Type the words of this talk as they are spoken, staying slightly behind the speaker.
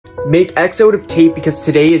make X out of tape because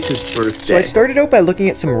today is his birthday. So I started out by looking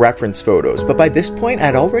at some reference photos, but by this point I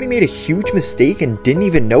had already made a huge mistake and didn't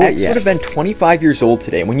even know it yet. X would have been 25 years old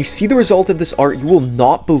today, and when you see the result of this art, you will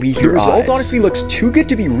not believe your eyes. The result honestly looks too good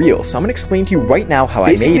to be real, so I'm gonna explain to you right now how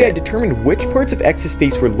I made it. I determined which parts of X's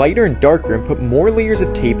face were lighter and darker and put more layers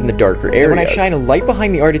of tape in the darker areas. And when I shine a light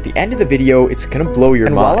behind the art at the end of the video, it's gonna blow your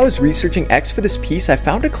mind. And while I was researching X for this piece, I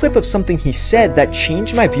found a clip of something he said that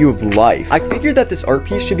changed my view of life. I figured that this art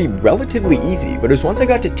piece should be relatively easy, but it was once I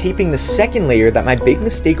got to taping the second layer that my big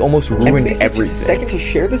mistake almost ruined everything. Second to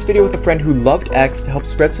share this video with a friend who loved X to help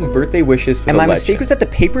spread some birthday wishes for the legend. And my mistake was that the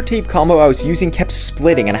paper tape combo I was using kept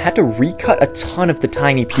splitting, and I had to recut a ton of the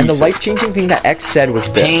tiny pieces. And the life-changing thing that X said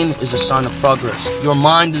was this: pain is a sign of progress. Your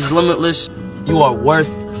mind is limitless. You are worth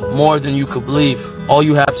more than you could believe. All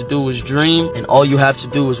you have to do is dream, and all you have to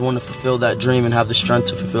do is want to fulfill that dream and have the strength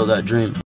to fulfill that dream.